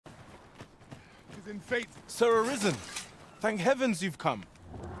Sir Arisen, thank heavens you've come.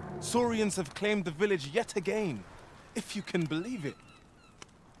 Saurians have claimed the village yet again, if you can believe it.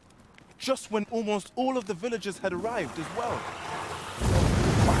 Just when almost all of the villagers had arrived as well.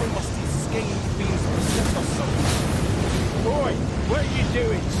 Why must these scaly fiends possess us so? Boy, what are you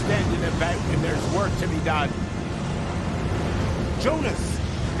doing standing about when there's work to be done? Jonas,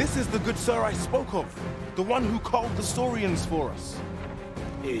 this is the good sir I spoke of, the one who called the Saurians for us.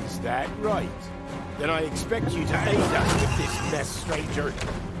 Is that right? Then I expect you to aid us with this mess, stranger.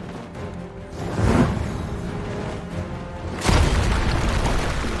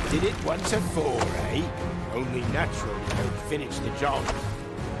 Did it once afore, eh? Only natural you don't finish the job.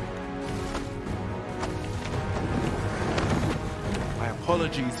 My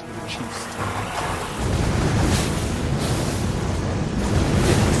apologies for the chief's time.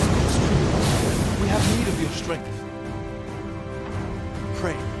 We have need of your strength.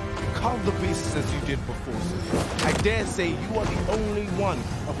 Pray, calm the beasts as you did before, sir. I dare say you are the only one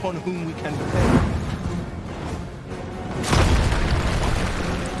upon whom we can depend.